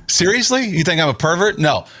 Seriously? You think I'm a pervert?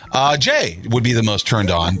 No. Jay would be the most turned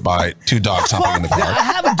on by two dogs humping in the park. I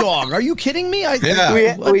have a dog. Are you kidding me?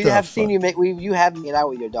 Yeah. We have seen you you have made out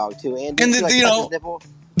with your dog too, and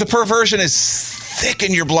the perversion is thick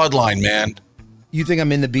in your bloodline, man. You think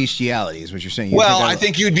I'm into bestiality? Is what you're saying? I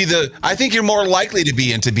think you're more likely to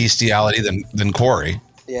be into bestiality than Corey.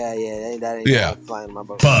 Yeah, that ain't flying in my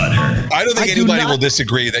boat. Butter. I don't think anybody will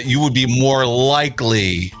disagree that you would be more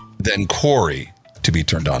likely than Corey to be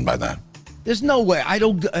turned on by that. There's no way. I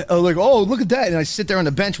don't like, oh, look at that. And I sit there on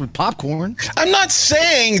the bench with popcorn. I'm not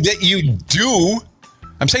saying that you do.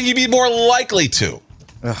 I'm saying you'd be more likely to.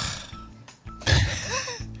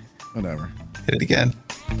 Whatever. Hit it again.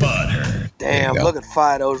 Butthurt. Damn, look at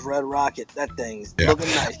Fido's Red Rocket. That thing's looking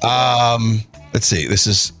nice. Let's see.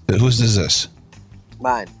 Whose is this?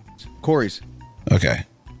 Mine. Corey's. Okay.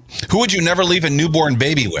 Who would you never leave a newborn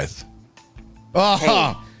baby with?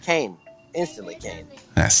 Kane. Instantly Kane.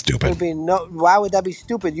 That's stupid. Why would that be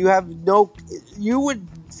stupid? It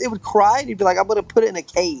would cry and you'd be like, I'm going to put it in a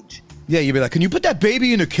cage. Yeah, you'd be like, can you put that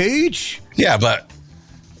baby in a cage? Yeah, but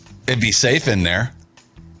it'd be safe in there.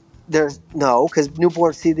 Because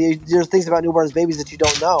newborns, there's things about newborns' babies that you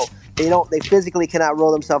don't know. They physically cannot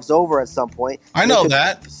roll themselves over at some point. I know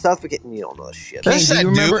that. Suffocate. You don't know this shit. Yes, do you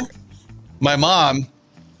remember? My mom,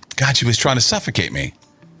 God, she was trying to suffocate me.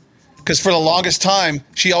 Because for the longest time,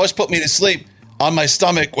 she always put me to sleep on my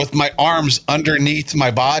stomach with my arms underneath my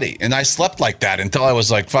body. And I slept like that until I was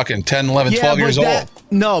like fucking 10, 11, 12 years old.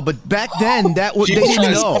 No, but back then, they didn't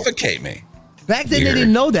trying know. to suffocate me. Back then, They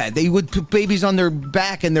didn't know that. They would put babies on their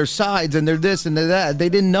back and their sides and their this and their that. They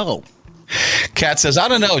didn't know. Kat says, I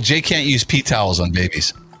don't know. Jay can't use pee towels on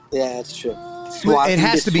babies. Yeah, that's true. It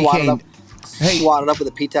has to be Kane. Swat it up with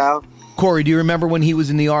a pee towel. Corey, do you remember when he was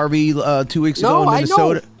in the RV 2 weeks ago in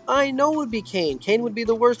Minnesota? I know it would be Kane. Kane would be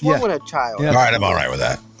the worst one with a child. Yeah. All right, I'm all right with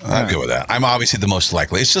that. I'm good with that. I'm obviously the most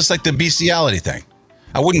likely. It's just like the bestiality thing.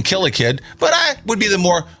 I wouldn't kill a kid, but I would be the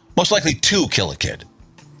most likely to kill a kid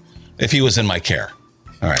if he was in my care.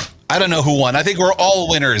 All right. I don't know who won. I think we're all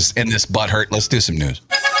winners in this butthurt. Let's do some news.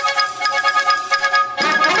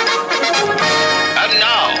 And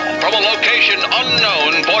now, from a location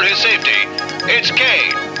unknown for his safety, it's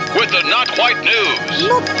Kane with the Not Quite News.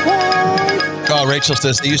 Rachel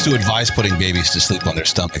says they used to advise putting babies to sleep on their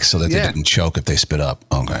stomachs so that they didn't choke if they spit up.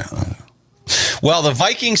 Okay. Well, the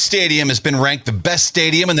Viking Stadium has been ranked the best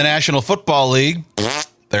stadium in the National Football League.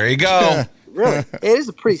 There you go. Really? It is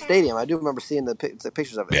a pretty stadium. I do remember seeing the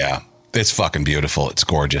pictures of it. Yeah. It's fucking beautiful. It's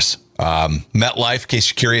gorgeous. MetLife, in case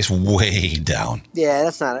you're curious, way down. Yeah,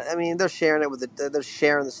 that's not. I mean, they're sharing it they're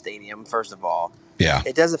sharing the stadium. First of all, yeah,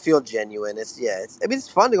 it doesn't feel genuine. It's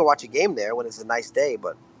fun to go watch a game there when it's a nice day,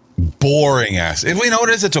 but boring ass. If we know what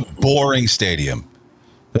it is, it's a boring stadium.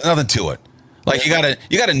 There's nothing to it. Like you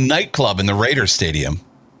got a nightclub in the Raiders stadium,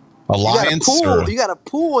 Alliance. You got a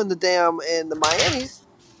pool in the Miami's.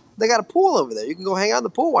 They got a pool over there. You can go hang out in the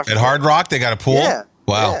pool. Watch at Hard Rock. They got a pool. Yeah.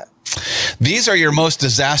 Wow. Yeah. These are your most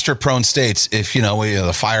disaster-prone states. If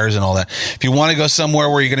the fires and all that. If you want to go somewhere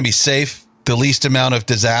where you're going to be safe, the least amount of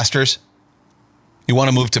disasters, you want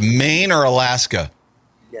to move to Maine or Alaska.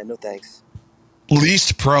 Yeah, no thanks.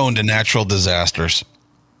 Least prone to natural disasters.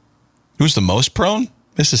 Who's the most prone?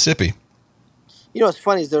 Mississippi. You know what's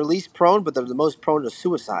funny is they're least prone, but they're the most prone to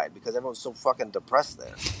suicide because everyone's so fucking depressed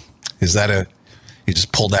there. Is that you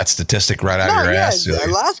just pulled that statistic right out of your ass?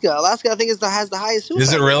 Alaska, I think has the highest suicide.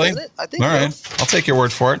 Is it really? Isn't it? I think All right. I'll take your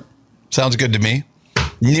word for it. Sounds good to me.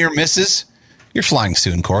 Near misses. You're flying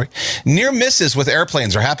soon, Corey. Near misses with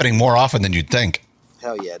airplanes are happening more often than you'd think.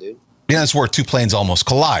 Hell yeah, dude. Yeah, that's where two planes almost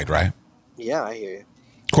collide, right? Yeah, I hear you.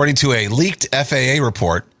 According to a leaked FAA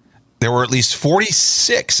report, there were at least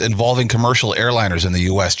 46 involving commercial airliners in the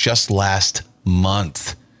U.S. just last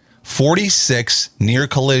month. 46 near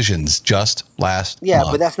collisions just last month. Yeah,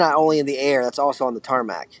 but that's not only in the air. That's also on the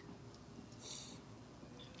tarmac.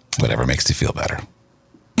 Whatever makes you feel better.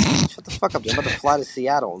 Shut the fuck up, dude. I'm about to fly to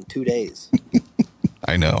Seattle in 2 days.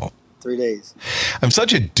 I know. 3 days. I'm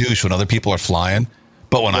such a douche when other people are flying,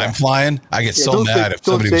 but when I'm flying, I get so mad if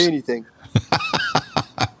somebody don't say anything.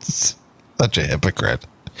 Such a hypocrite.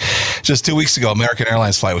 Just 2 weeks ago, American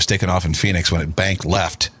Airlines flight was taken off in Phoenix when it banked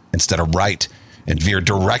left instead of right and veered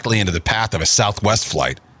directly into the path of a Southwest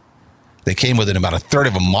flight. They came within about a third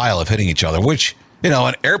of a mile of hitting each other, which,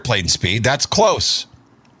 at airplane speed, that's close.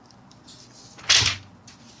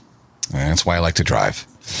 And that's why I like to drive.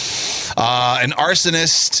 An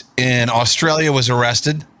arsonist in Australia was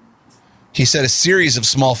arrested. He set a series of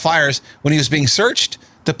small fires. When he was being searched,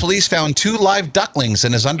 the police found 2 live ducklings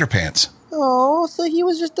in his underpants. Oh, so he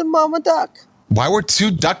was just a mama duck. Why were 2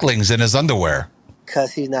 ducklings in his underwear?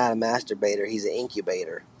 Because he's not a masturbator. He's an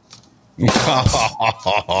incubator.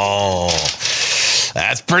 Oh,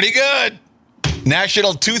 that's pretty good.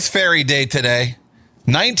 National Tooth Fairy Day today.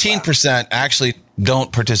 19% actually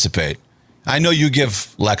don't participate. I know you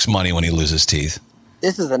give Lex money when he loses teeth.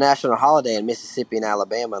 This is the national holiday in Mississippi and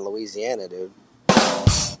Alabama and Louisiana, dude.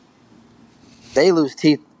 They lose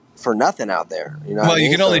teeth for nothing out there. You know. Well, you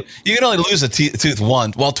can only lose a tooth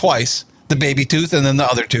once. Well, twice. The baby tooth and then the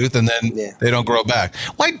other tooth, and then they don't grow back.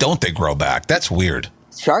 Why don't they grow back? That's weird.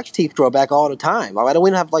 Shark's teeth grow back all the time. Why don't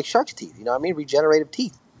we have like shark's teeth? You know what I mean? Regenerative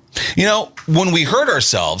teeth. When we hurt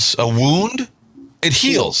ourselves, a wound, it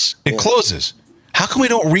heals. It closes. How come we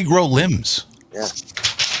don't regrow limbs? Yeah.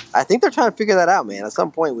 I think they're trying to figure that out, man. At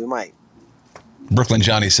some point, we might. Brooklyn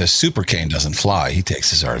Johnny says Super Kane doesn't fly. He takes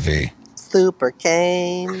his RV. Super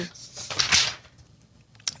Kane.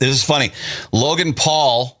 This is funny. Logan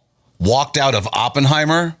Paul walked out of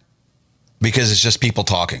Oppenheimer because it's just people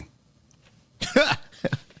talking.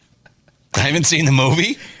 I haven't seen the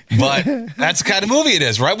movie, but that's the kind of movie it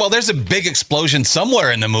is, right? Well, there's a big explosion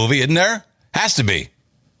somewhere in the movie, isn't there? Has to be.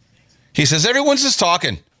 He says, everyone's just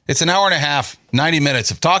talking. It's an hour and a half, 90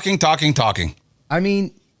 minutes of talking. I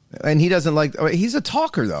mean, and he doesn't like, he's a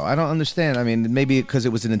talker, though. I don't understand. I mean, maybe because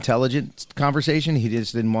it was an intelligent conversation, he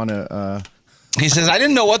just didn't want to. He says, I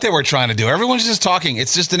didn't know what they were trying to do. Everyone's just talking.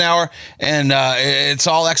 It's just an hour, and it's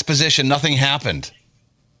all exposition. Nothing happened.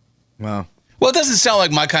 Wow. Well, it doesn't sound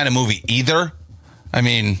like my kind of movie either. I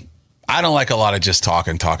mean, I don't like a lot of just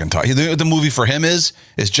talking. The movie for him is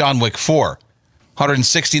John Wick 4.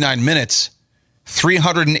 169 minutes,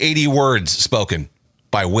 380 words spoken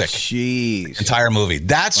by Wick. Jeez. Entire movie.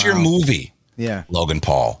 That's your movie. Yeah. Logan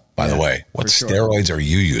Paul, by the way. What steroids are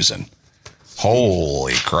you using?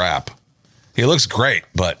 Holy crap. He looks great,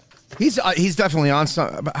 but he's definitely on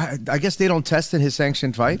some. I guess they don't test in his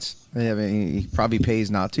sanctioned fights. I mean, he probably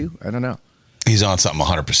pays not to. I don't know. He's on something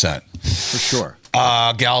 100%. For sure.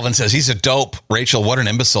 Galvin says he's a dope. Rachel, what an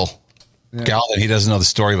imbecile. Yeah. Galvin, he doesn't know the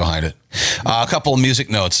story behind it. A couple of music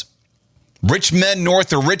notes. Rich Men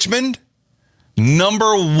North of Richmond,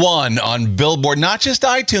 #1 on Billboard, not just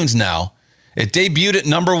iTunes now. It debuted at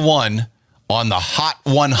 #1 on the Hot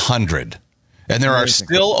 100. And there are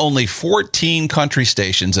still only 14 country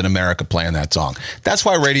stations in America playing that song. That's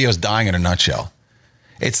why radio is dying in a nutshell.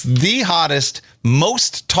 It's the hottest,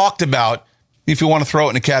 most talked about, if you want to throw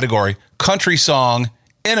it in a category, country song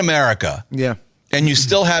in America. Yeah. And you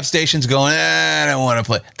still have stations going, I don't want to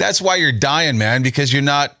play. That's why you're dying, man, because you're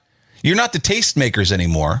not the tastemakers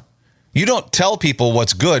anymore. You don't tell people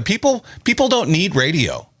what's good. People don't need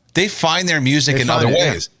radio. They find their music in other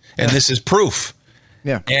ways. Yeah. And this is proof.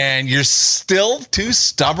 Yeah. And you're still too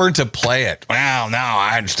stubborn to play it. Well, no,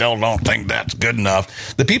 I still don't think that's good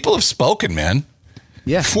enough. The people have spoken, man.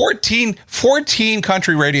 Yeah. 14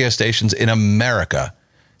 country radio stations in America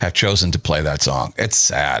have chosen to play that song. It's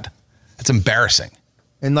sad. It's embarrassing.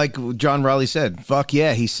 And like John Raleigh said, fuck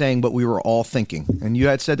yeah, he's saying what we were all thinking. And you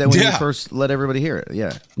had said that when you first let everybody hear it.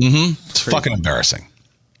 Yeah. Mm-hmm. It's fucking embarrassing.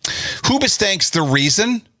 Hoobastank's the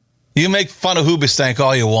reason. You make fun of Hoobastank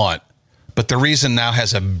all you want, but the reason now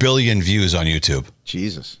has 1 billion views on YouTube.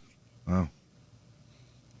 Jesus. Wow.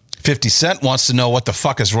 50 Cent wants to know what the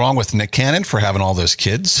fuck is wrong with Nick Cannon for having all those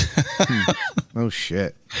kids. Oh,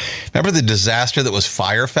 shit. Remember the disaster that was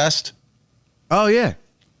Fyre Fest? Oh, yeah.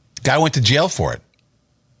 Guy went to jail for it.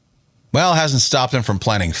 Well, it hasn't stopped him from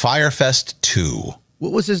planning Fyre Fest 2.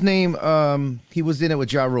 What was his name? He was in it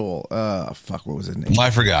with Ja Rule. Fuck, what was his name?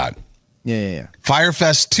 I forgot. Yeah. Fyre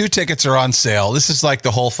Fest 2 tickets are on sale. This is like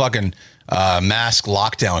the whole fucking mask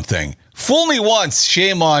lockdown thing. Fool me once,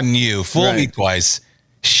 shame on you. Fool me twice,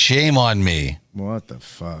 shame on me. What the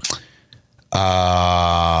fuck? We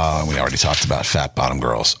already talked about fat bottom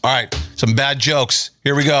girls. All right, some bad jokes.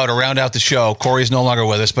 Here we go to round out the show. Corey's no longer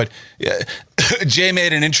with us, but Jay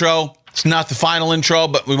made an intro. It's not the final intro,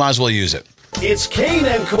 but we might as well use it. It's Kane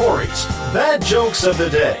and Corey's bad jokes of the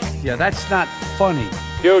day. Yeah, that's not funny.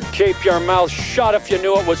 You'd keep your mouth shut if you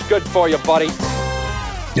knew it was good for you, buddy.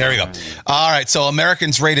 There we go. All right, so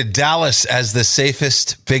Americans rated Dallas as the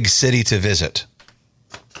safest big city to visit.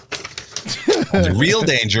 The real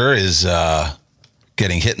danger is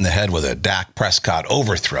getting hit in the head with a Dak Prescott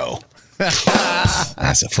overthrow.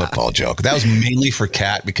 That's a football joke. That was mainly for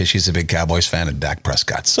Kat because she's a big Cowboys fan and Dak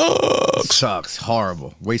Prescott sucks.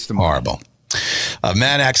 Horrible. Waste of money. Horrible. A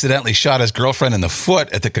man accidentally shot his girlfriend in the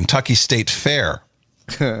foot at the Kentucky State Fair.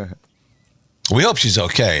 We hope she's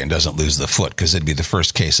okay and doesn't lose the foot because it'd be the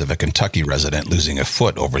first case of a Kentucky resident losing a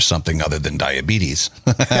foot over something other than diabetes.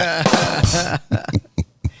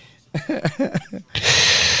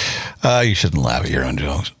 You shouldn't laugh at your own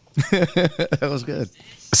jokes. That was good.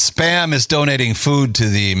 Spam is donating food to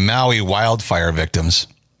the Maui wildfire victims.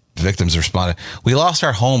 Victims responded, "We lost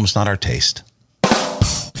our homes, not our taste." I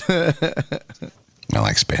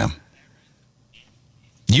like Spam.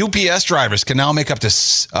 UPS drivers can now make up to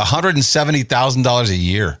 $170,000 a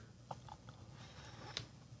year.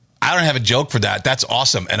 I don't have a joke for that. That's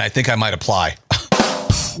awesome, and I think I might apply.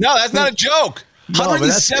 No, that's not a joke.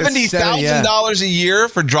 $170,000 a year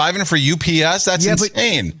for driving for UPS? That's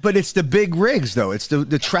insane. But it's the big rigs, though. It's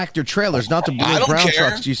the tractor trailers, not the brown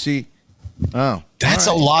trucks you see. Oh, that's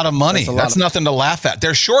a lot of money. That's nothing to laugh at.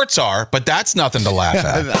 Their shorts are, but that's nothing to laugh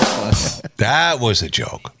at. That was a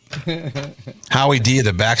joke. Howie D of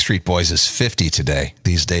the Backstreet Boys is 50 today.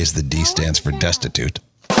 These days, the D stands for destitute.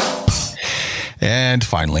 And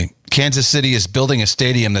finally, Kansas City is building a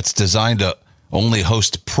stadium that's designed to only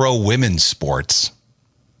host pro women's sports.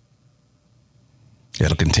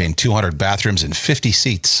 It'll contain 200 bathrooms and 50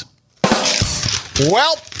 seats.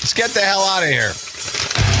 Well, let's get the hell out of here.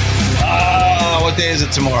 What day is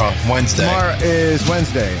it tomorrow? Wednesday. Tomorrow is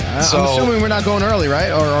Wednesday. I'm assuming we're not going early, right?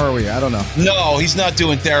 Or are we? I don't know. No, he's not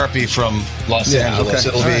doing therapy from Los Angeles.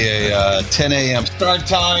 Okay. It'll be a 10 a.m. start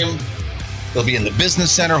time. He'll be in the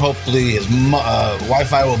business center. Hopefully his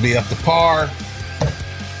Wi-Fi will be up to par.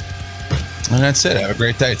 And that's it. Have a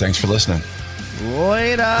great day. Thanks for listening.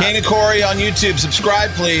 Later. Kane and Corey on YouTube. Subscribe,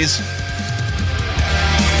 please.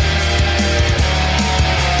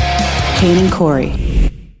 Kane and Corey.